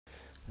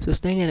So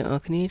stay near the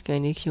acne,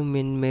 can you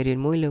human married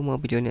more look more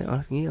beyond the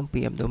acne and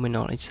be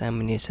abdominal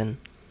examination.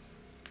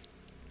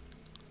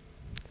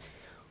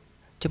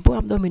 Jump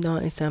abdominal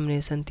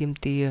examination team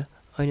tier,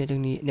 ởในตร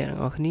งนี้เนี่ย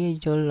ออกนี้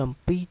โยนล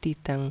ำปีที่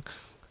ตั้ง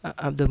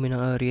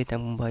abdominal area ตั้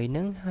งใบ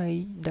นั้นให้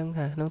ดังห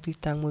าน้องที่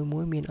ตั้งมวยมว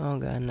ยมีนออก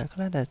กันนะค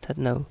รับแต่ทัด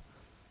เนา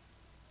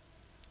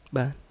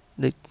บ้าน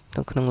ดึกต้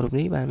องขนมรูป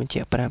นี้บ้านมันเจ็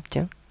บปรับ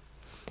จัง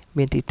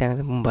มีที่ตั้ง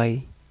ตั้งใบ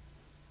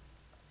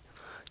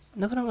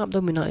นักร้อง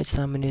abdominal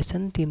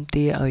examination ทีมเ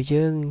ตียเอาเ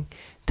ยิง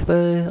เทอ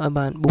ร์เอาบ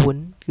านบุญ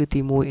คือที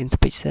มวย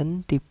inspection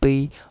ทีปี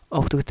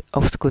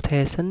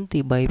auscultation ที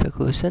ใบ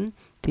percussion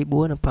ทีบั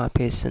วนับ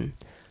palpation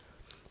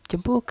จ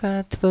ำพวกการ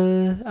เทอ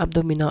ร์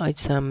abdominal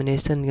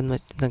examination กันมา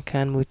ต่างกา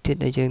รมือติด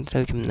ได้เยิงเรา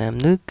จำน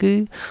ำนึกคือ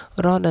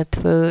รอดเท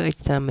อร์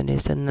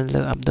examination นั่นเล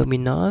ย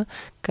abdominal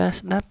การส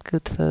นับคือ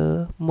เทอร์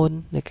มุน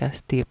ในการส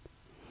เตียบ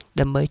ด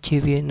ำไปชี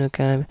วิตใน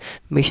การ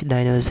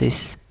misdiagnosis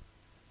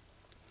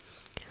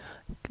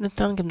ในต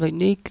รงจำนวน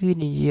นี้คือ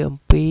ในเยี่ยม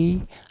ปี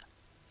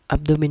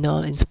abdominal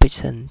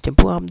inspection จำพ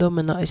วก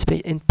abdominal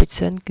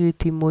inspection คือ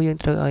ที่มวยยัง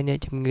เจอใน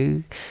จำงือ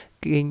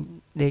คือ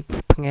เด็ก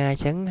พงา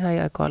จังให้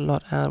อากาศหลอ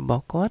ดอาบอ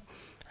กกอด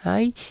ให้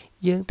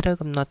ยังเจอ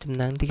กำหนดจำ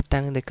นวนที่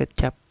ตั้งในกระ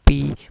จับปี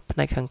ภ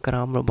ายข้างกร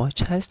ามระบบ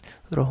chest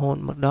ระหว่าง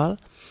หมดดอล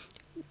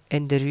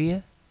anterior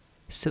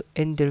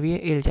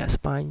iliac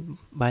spine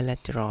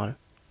bilateral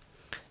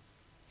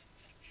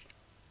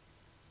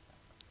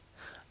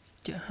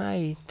จะให้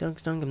ตรง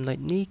จำนวน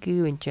นี้คือ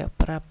เป็นจะ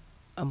ปรับ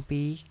อัม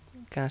พี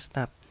การส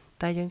นับแ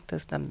ต่ยังต้อง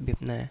สนับแบบ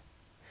ไหน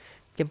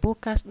จำพวก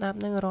การสนับ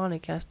นั่งรอใน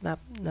การสนับ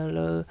นั่งเล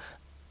ย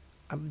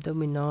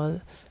abdominal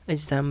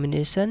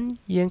examination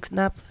ยังส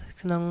นับ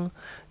ขนม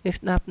ยังส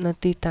นับนา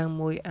ทีตั้ง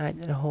มวยอาจ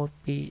ระหด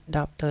ปี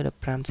ดับเตอร์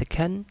15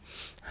 second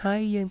ให้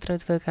ยังเจ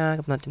อการ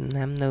กำหนดจำน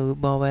วนใน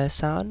bowel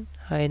sound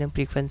ให้ใน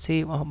frequency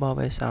of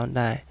bowel sound ไ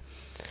ด้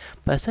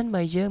แต่เส้นใบ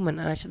เยอะมัน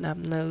อาจสนับ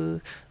ใน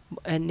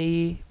any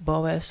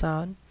bowel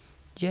sound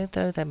ยังเจ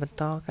อแต่บรร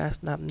ทอการส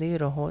นับนี้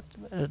ระหด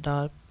ดอ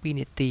ลปี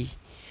นิตี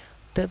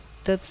เ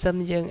ติบซ้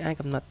ำยังอาจ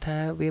กำหนดท่า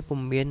เวียปุ่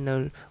มเวียนใน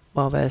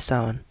bowel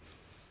sound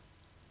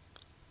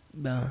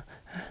บ่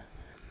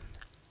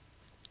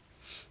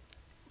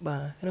า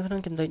ขนม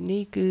จำนวน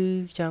นี้คือ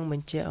จังมัน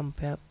จะอมแ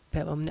บ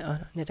บอมเ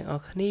นี่ยจังเอา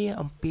ขนี้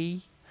อมปี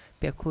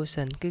แบบคู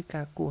สันคือก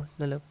ารกู้ใ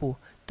นเลือปู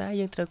แต่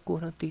ยังเจอกู้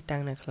ในตีตัง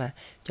นะครับ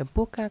จำพ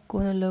วกการกู้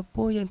ในเลือ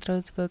ปูยังเจ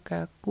อกา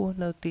รกู้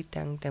ในตี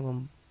ตังแต่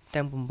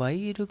ผมใบ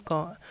หรือ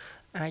ก็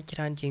อาจ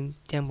ารย์จริง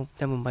แ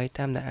ต่ผมใบต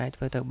ามแต่อาจเ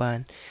ปิดตะบาน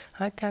ใ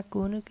ห้การ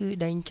กู้นั่นคือ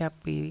ดังจับ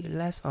ปี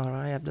left or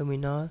right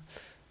abdominal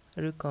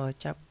หรือก็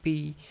จับปี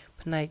ภ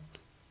ายใน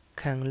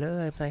ข้างเลื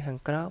อภายในข้าง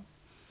กรอบ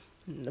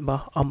บอ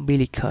ก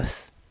umbilicus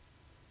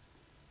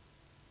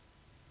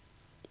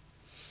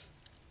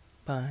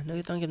ป่าใน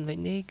ต้องจำเป็น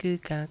นี้คือ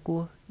การกู้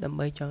ดำไป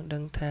จองดั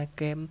งทาเ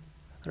กม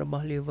ระบ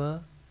บ liver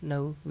ใน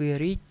เวีย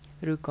ริ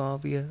หรือก็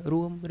เวียร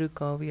วมหรือ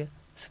ก็เวีย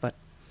สวัสด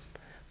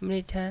ไม่ไ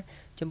ด้ท่า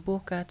จำพวก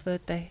การเวอ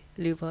ร์เต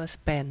liver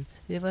span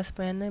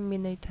นั้นไม่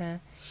ได้ท่า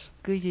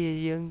คือจะ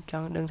ยังจอ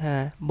งดังทา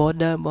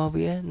border บอเ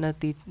วียนา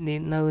ทีนี้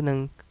ในหนึ่ง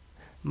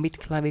mid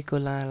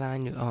clavicular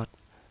line อยู่ออด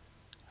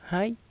ใ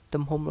ห้ตุ่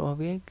มหมรอเ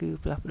วียคือ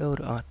ปรับโด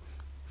รอด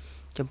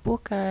จำพวก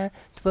การ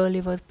เวอร์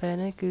liver span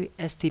นั้นคือ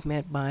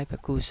estimate by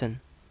percussion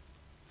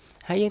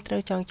ให้ยังត្រូ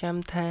វចងចាំ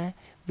ថា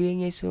វា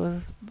ងាយស្រួល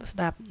ស្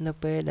ដាប់នៅ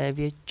ពេលដែល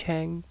វា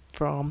change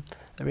from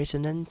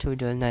resonant to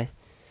dullness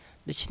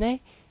ដូច្នេះ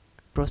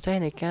process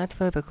នៃការធ្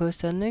វើ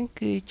percussion ហ្នឹង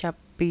គឺចាប់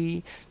ពី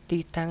ទី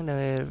តាំងដែល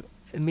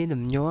មាន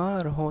លំញ័រ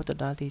រហូតទៅ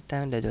ដល់ទី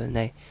តាំងដែល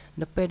dullness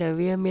នៅពេលដែល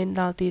វាមាន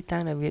ដល់ទីតាំ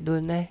ងដែលវា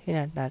dullness គឺ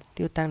ថា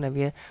ទីតាំងដែល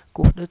វា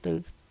គោះទៅ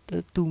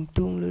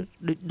ទូងឬ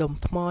ដូចដុំ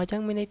ថ្មអញ្ចឹ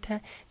ងមានន័យថា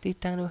ទី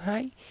តាំងនោះហើ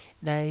យ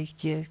ដែល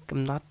ជាកំ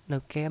ណត់នៅ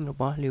គែមរ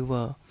បស់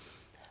liver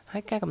ให้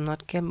การกำหนด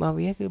เกมบาเ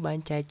วียคือบัน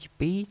ใจจี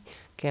ปี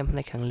เกมใน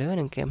ขังเลือห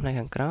นึ่งเกมใน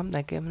ขังกรอมแต่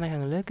เกมในขั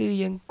งเลือคือ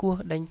ยังกลัว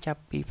ดันจับ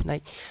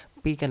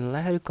ปีกันล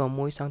ะหรือก่อม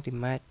วย2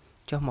 cm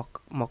cho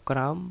mộtกร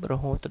อมrồi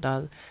hồ từ đó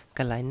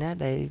กันlại nát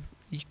để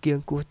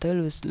kiêng cua tới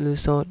lưu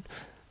sốt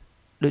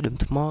đôi đầm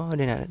thmo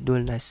đây là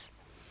dullness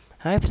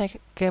ให้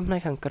เกมใน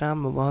ขังกรอม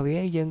บาเวีย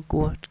ยังกลั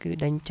วคือ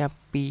ดันจับ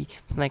ปี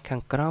ในขั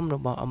งกรอมระ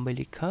บบ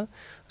umbilical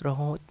rồi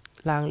hồ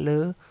langเลื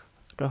อ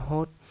rồi hồ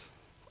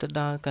từ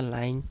đóกัน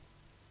lại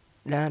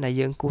đã đại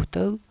dương của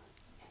tứ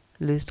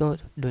lưu số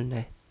đường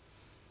này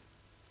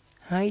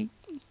hay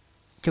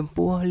chấm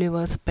pua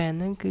liver span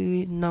nó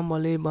cứ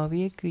normally bao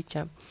viết cứ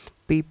chậm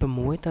pi per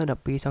mũi tới đập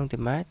pi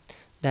cm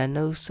đã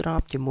nâu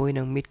srop chỉ mũi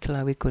nâng mid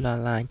clavicular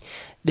line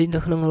đi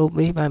được nâng lục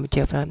đi bài một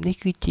chẹp làm đi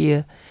cứ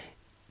chia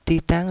ti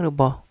tang rồi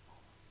bỏ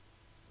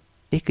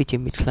đi cứ chia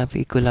mid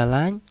clavicular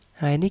line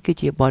hay đi cứ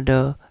chia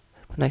border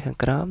này hàng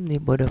crom đi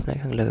border này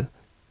hàng lửa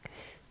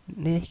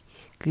đi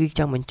cứ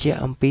trong mình chia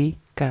âm pi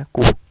ca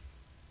cuộc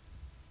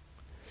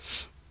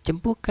จ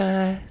ำพวกการ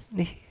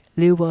นี่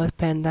liver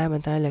span ได้มั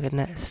นได้เลยกัน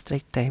นะ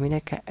strict แต่ไม่ได้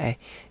การ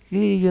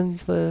คือยัง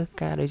เฟอร์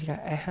การโดยการ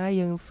ให้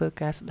ยังเฟอร์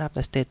การสดับแ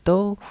ต่สเตโต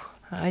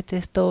ให้เต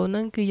สโต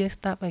นั่นคือยังส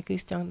ดับไอ้คือ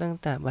จัง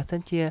ต่างๆบัดทั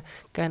นเชีย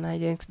การให้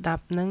ยังสดับ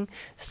นั่น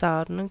สอ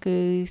ดนั่นคื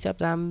อจับ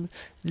ตาม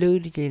ลือ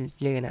ดีเจ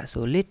เลยนะ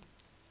solid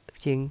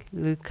ជាង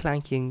ឬខ្លាំង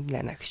ជាងល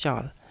ក្ខណៈខ្យ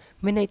ល់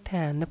មានន័យ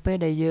ថានៅពេល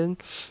ដែលយើង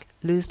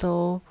ឮសូ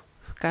រ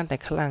កាន់តែ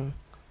ខ្លាំង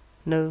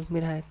នៅមា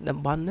នថាតំ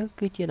បន់នោះ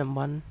គឺជាតំប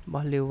ន់រប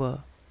ស់ liver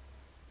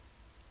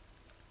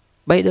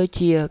បីដូច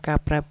ជាការ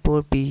ប្រែប្រួល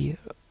ពី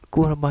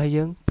គោះរបស់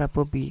យើងប្រែប្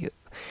រួលពី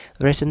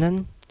resonance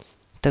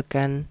ទៅ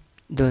កាន់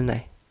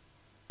dullness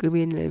គឺ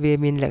វា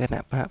មានលក្ខ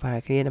ណៈប្រហែល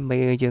គ្នាដើម្បី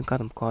ឲ្យយើងក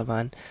ត់សម្គាល់បា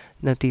ន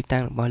នៅទីតាំ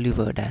ងរបស់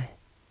liver ដែរ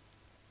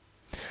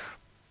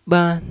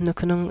បាទនៅ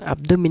ក្នុង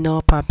abdominal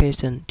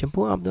palpation ចំ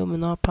ពោះ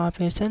abdominal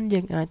palpation យើ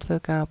ងអាចធ្វើ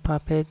ការ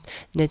palpate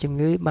អ្នកជំ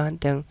ងឺបាន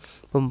ទាំង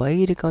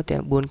8ឬក៏ទាំ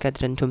ង4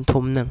 quadrant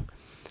ធំហ្នឹង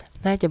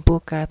តែចំពោះ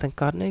ការសង្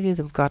កត់នេះគឺ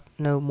សង្កត់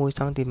នៅ1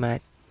សង់ទីម៉ែ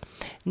ត្រ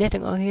អ្នក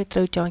ទាំងអស់គ្នាត្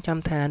រូវចងចាំ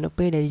ថានៅ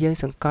ពេលដែលយើង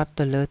សង្កត់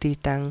ទៅលើទី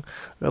តាំង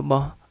រប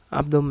ស់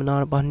abdominal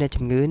របស់អ្នក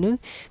ជំងឺនោះ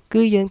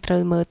គឺយើងត្រូ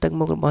វមើលទឹក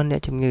មុខរបស់អ្ន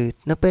កជំងឺ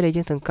នៅពេលដែល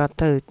យើងសង្កត់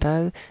ទៅតើ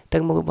ទឹ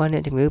កមុខរបស់អ្ន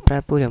កជំងឺប្រែ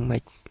ប្រួលយ៉ាងម៉េ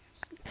ច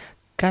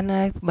កាល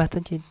ណាបើសិ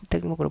នជាទឹ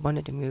កមុខរបស់អ្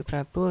នកជំងឺប្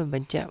រែប្រួលប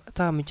ញ្ជាក់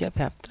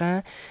ប្រាប់ថា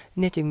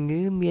អ្នកជំ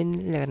ងឺមាន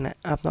លក្ខណៈ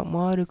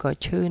abnormal ឬក៏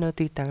ឈឺនៅ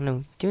ទីតាំងនោះ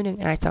ជាងនឹង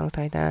អាចសង្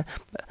ស័យថា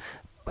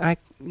អាច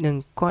នឹង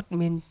គាត់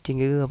មានជំ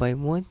ងឺអ្វី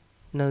មួយ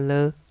នៅ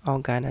លើ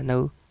organ នៅ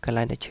កន្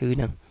លែងដែលឈឺ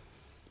ហ្នឹង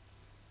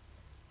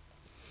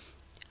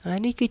ហើយ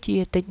នេះគឺជា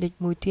technique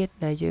មួយទៀត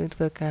ដែលយើងធ្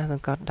វើការស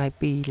ង្កត់ដៃ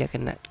ពីរលក្ខ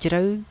ណៈជ្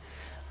រៅ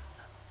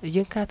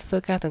យើងធ្វើ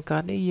ការសង្ក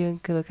ត់នេះយើង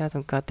ធ្វើការស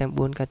ង្កត់ទាំង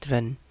4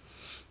 quadrant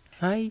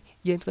ហើយ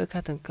យើងធ្វើកា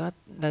រសង្កត់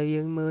ដែល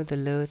យើងមើលទៅ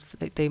លើ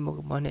ផ្ទៃមុខ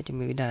របស់អ្នកជំ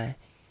ងឺដែរ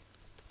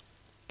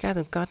ការ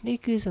សង្កត់នេះ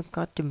គឺសង្ក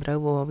ត់ជម្រៅរ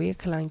បស់វា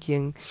ខ្លាំងជា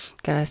ង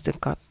ការស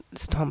ង្កត់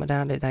ធម្មតា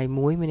ដោយដៃ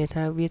មួយមានន័យ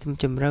ថាវា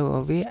ជម្រៅរប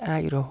ស់វាអា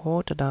ចរហូ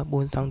តដល់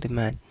4សង់ទី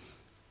ម៉ែត្រ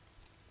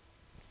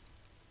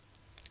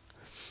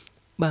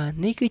បាទ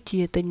នេះគឺ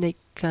ជា technique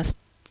ការស្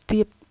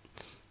ទាប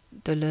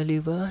ទៅលើ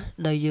liver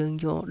ដែលយើង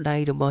យកដៃ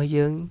របស់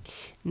យើង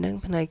និង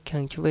ផ្នែកខា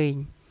ងឆ្វេង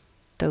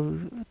ទៅ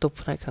ទប់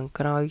ផ្នែកខាង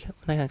ក្រោយ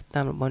ផ្នែកខាងស្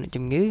ដាំរបស់អ្នក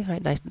ជំងឺហើយ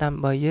ដៃស្ដាំរ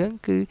បស់យើង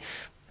គឺ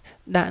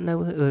ដាក់នៅ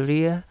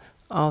area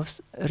of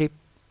rib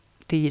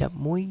ទី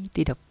11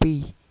ទី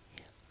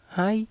12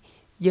ហើយ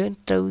យើង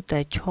ត្រូវតែ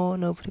ឈរ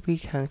នៅពី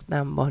ខាងស្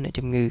ដាំរបស់អ្នក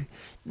ជំងឺ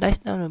ដៃ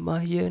ស្ដាំរប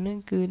ស់យើងនឹង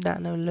គឺដា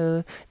ក់នៅលើ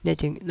អ្នក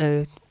ជំងឺ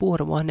ពោះ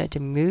របស់អ្នក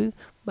ជំងឺ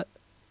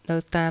នៅ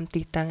តាម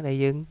ទីតាំងដែល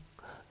យើង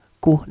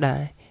គោះដែ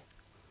រ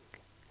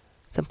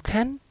សំ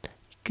ខាន់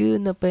គឺ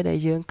នៅពេលដែល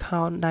យើង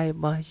ខោនដៃរ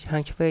បស់ខា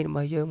ងឆ្វេងរប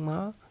ស់យើងម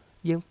ក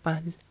យើងប៉ះ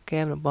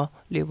កែមរបស់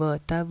liver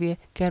តើវា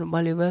កែមរប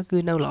ស់ liver គឺ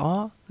នៅល្អ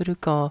ឬ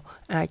ក៏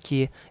អាចជា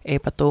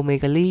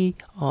hepatomegaly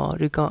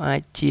ឬក៏អា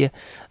ចជា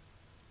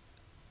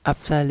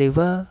upset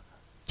liver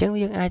អញ្ចឹង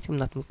យើងអាចកំ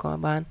ណត់សម្គាល់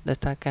បានដោយ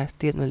សារការស្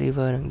ទាបនៅ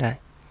liver នឹងដែរ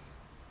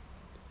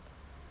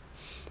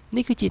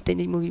នេះគឺជា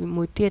technique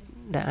មួយទៀត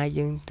ដែលអាច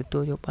យើងទទួ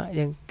លយកបាន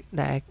យើង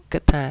ដែល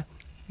គិតថា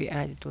វា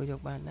អាចទទួលយក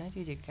បានដែរ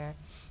គឺជាការ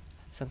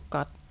សង្ក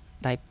ត់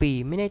ដៃពីរ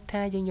មានន័យ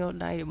ថាយើងយក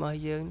ដៃរបស់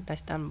យើងដៃ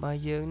ស្ដាំរបស់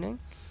យើងហ្នឹង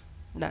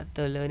ដាក់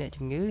ទៅលើអ្នក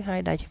ជំងឺហើយ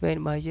ដៃឆ្វេង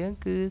របស់យើង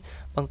គឺ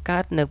បង្កើ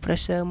តនៅ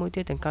pressure មួយ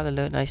ទៀតទាំងកត់ទៅ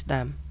លើដៃស្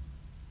ដាំ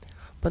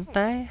ប៉ុន្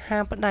តែហា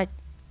មផ្ដាច់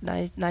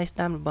ដៃស្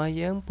ដាំរបស់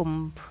យើងពុំ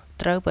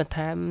ត្រូវបន្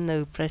ថែមនៅ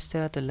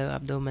pressure ទៅលើ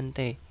abdomen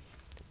ទេ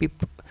ពី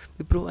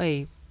ព្រោះអី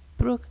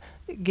ព្រោះ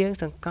យើង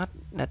សង្កត់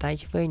ដៃ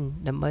ឆ្វេង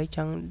ដើម្បីច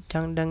ង់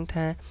ដឹង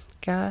ថា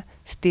ការ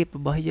ស្ទាបរ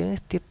បស់យើង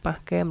ស្ទាបប៉ះ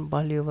កែមរប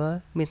ស់ liver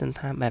មានសន្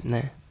តានបែប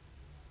ណា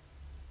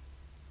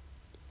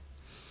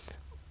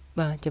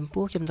បាទចំ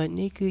ពោះចំណុច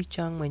នេះគឺច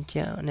ង់បញ្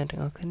ជាក់អ្នកទាំ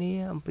ងអស់គ្នា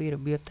អំពីរ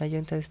បៀបថាយើ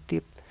ងត្រូវស្ទា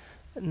ប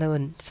នៅ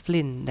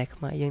spleen ដែលខ្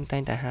មែរយើងតែ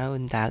ងតែហៅ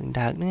ដើក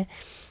ហ្នឹង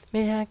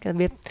មានថារ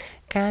បៀប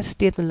ការស្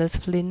ទាបទៅលើ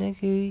spleen ហ្នឹង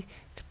គឺ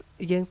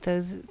យើងត្រូវ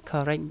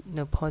correct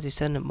នៅ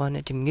position របស់អ្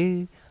នកជំងឺ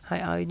ហើ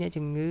យឲ្យអ្នក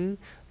ជំងឺ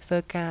ធ្វើ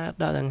ការ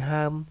ដកដង្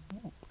ហើម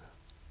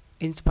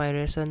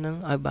inspiration ហ្នឹង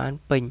ឲ្យបាន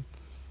ពេញ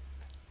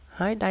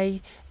ហើយ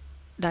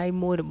ដៃ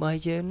មួយរបស់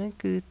យើងហ្នឹង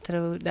គឺត្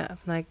រូវដាក់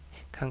ផ្នែក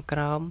ខាងក្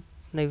រោម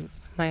នៃ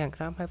ផ្នែកខាង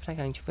ក្រោមហើយផ្នែក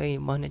ខាងឆ្វេង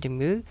របស់អ្នកជំ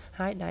ងឺ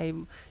ហើយ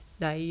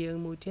ដៃយើង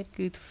មួយទៀត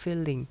គឺ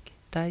feeling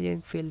តែយើង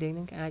feeling ហ្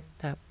នឹងអាច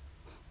ថា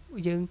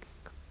យើង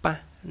ប៉ះ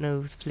នៅ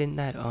spleen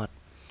ដែរអត់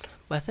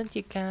បើសិន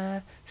ជាការ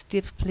ស្ទា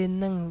ប spleen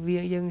ហ្នឹង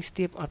យើងស្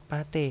ទាបអត់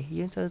ប៉ះទេ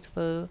យើងត្រូវធ្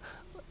វើ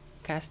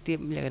ការស្ទាប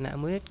លក្ខណៈ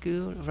មួយគឺ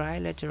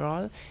right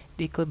lateral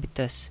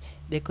decubitus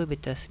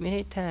មាន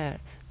ន័យថា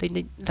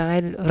technique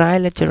right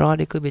lateral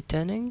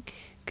decubitus ហ្នឹង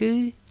គឺ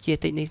ជា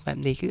technique បែប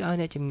នេះគឺឲ្យ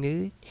អ្នកជំងឺ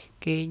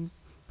គេ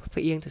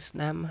ផ្អៀងទៅស្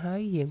ដាំហើ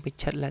យយើងបញ្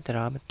ឆិត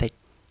lateral បន្តិច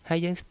ហើយ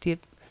យើងស្ទាប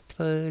ធ្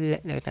វើល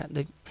ក្ខណៈ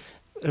ដូច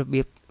រ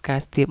បៀបការ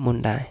ស្ទាបមុន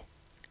ដែរ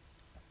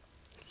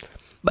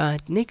បាទ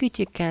នេះគឺ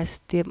ជាការ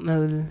ស្ទាបនៅ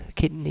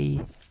kidney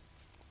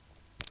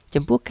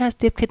ចំពោះការស្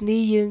ទាប kidney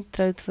យើង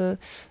ត្រូវធ្វើ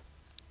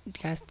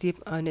ការស្ទាប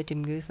ឲ្យអ្នកជំ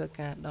ងឺធ្វើ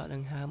ការដកដ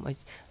ង្ហើមឲ្យ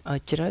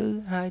ជ្រៅ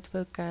ហើយធ្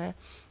វើការ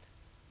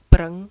ប្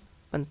រឹង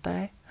ប៉ុន្តែ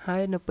ហើ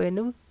យនៅពេល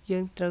នោះយើ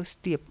ងត្រូវស្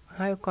ទាប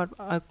ហើយគា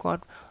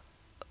ត់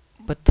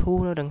បធូរ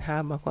នៅដង្ហើ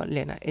មរបស់គាត់ល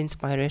ក្ខណៈ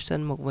inspiration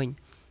មកវិញ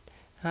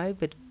ហើយ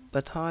ប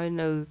ន្ថយ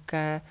នៅ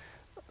ការ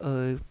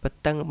ប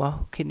តឹងរបស់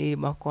kidney រ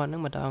បស់គាត់ហ្នឹ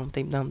ងម្ដងបន្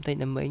តិចដើ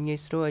ម្បីងាយ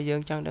ស្រួលឲ្យយើ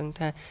ងចង់ដឹង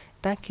ថា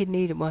តើ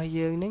kidney របស់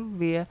យើងហ្នឹង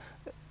វា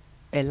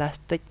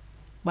elastic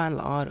បាន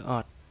ល្អឬអ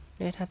ត់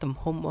នេះថាទំ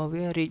ហំរបស់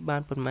វារីកបា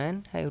នប៉ុន្មាន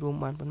ហើយរួម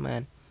បានប៉ុន្មា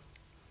ន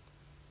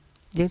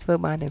យើងធ្វើ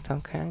បានទាំងស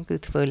ងខាងគឺ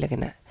ធ្វើលក្ខ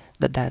ណៈ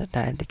ដដែល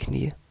ដូចគ្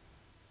នា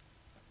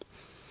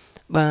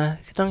បា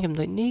ទក្នុងចំ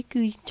ណុចនេះ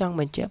គឺចង់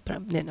បញ្ជាក់ប្រា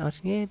ប់អ្នកនរ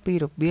គ្នាពី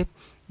របៀប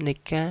នៃ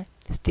ការ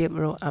ស្ទាប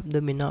រក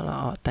abdominal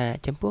aorta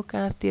ចំពោះ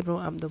ការស្ទាបរក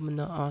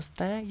abdominal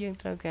aorta យើង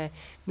ត្រូវការ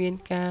មាន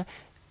ការ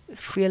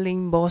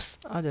filling both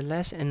of the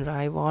left and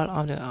right wall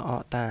of the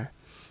aorta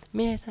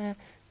មានន័យថា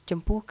ចំ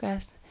ពោះការ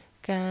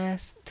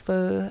ធ្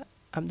វើ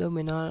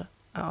abdominal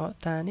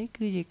aorta នេះ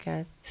គឺជាការ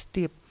ស្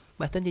ទាប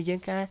បើមិនជាយើ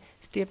ងការ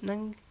ស្ទាបហ្នឹង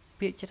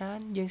ភាគច្រើន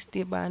យើងស្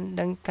ទាបបាន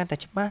ដឹងកាន់តែ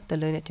ច្បាស់ទៅ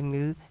លើអ្នកជំ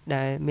ងឺ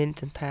ដែលមាន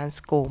សន្តាន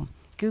ស្គម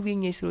គឺវា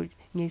ងាយ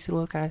ស្រួ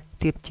លការស្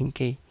ទាបជាង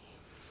គេ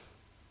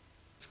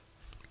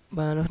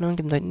បាទនៅក្នុង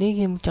ចំណុចនេះ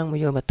ខ្ញុំចង់ប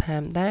ញ្យល់បន្ថែ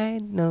មដែរ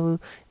នៅ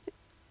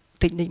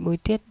technique មួយ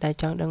ទៀតដែល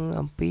ចង់ដឹង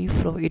អំពី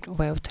fluid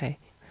wave test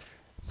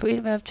fluid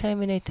wave test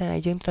មានន័យថា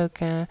យើងត្រូវ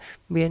ការ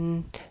មាន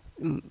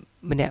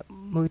ម្នាក់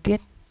មួយទៀត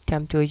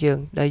ចាំជួយយើង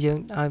ដែលយើង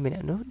ឲ្យម្នា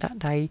ក់នោះដាក់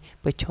ដៃ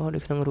ប្រឈរនៅ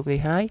ក្នុងរូបនេះ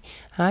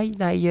ហើយ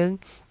ដៃយើង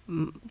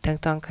ទាំង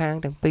សងខាង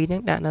ទាំងពីរហ្នឹ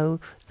ងដាក់នៅ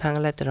ខាង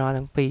lateral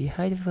ទាំងពីរ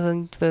ហើយ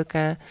ធ្វើ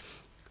ការ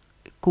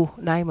គូស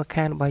ដៃមក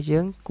ខាងរបស់យើ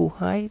ងគូស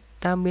ហើយ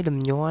តាមមានលំ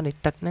ញ័រនៃ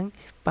ទឹកហ្នឹង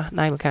ប៉ះ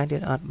ដៃមកខាងទៀ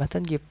តអត់បើមិ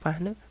នជាប៉ះ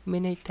នោះមា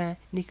នន័យថា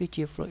នេះគឺ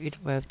ជា fluid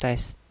wave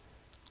test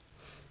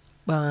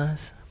បា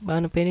ទ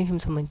នៅពេលនេះខ្ញុំ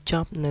សូមបញ្ច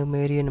ប់នៅ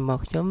មេរៀនរប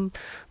ស់ខ្ញុំ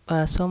បា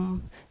ទសូម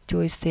ជួ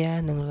យ share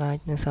និង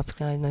like និង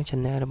subscribe នៅ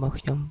channel របស់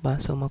ខ្ញុំបាទ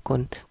សូមអរគុ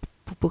ណ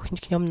ពួក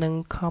ខ្ញុំនឹង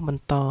ខំប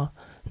ន្ត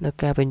នៅ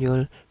ការបញ្យ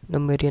ល់នៅ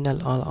មេរៀនដ៏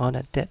ល្អៗ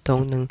ដែលទាក់ទង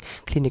នឹង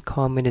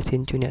clinical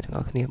medicine ជួយអ្នកទាំង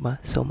អស់គ្នាបាទ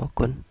សូមអរ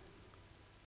គុណ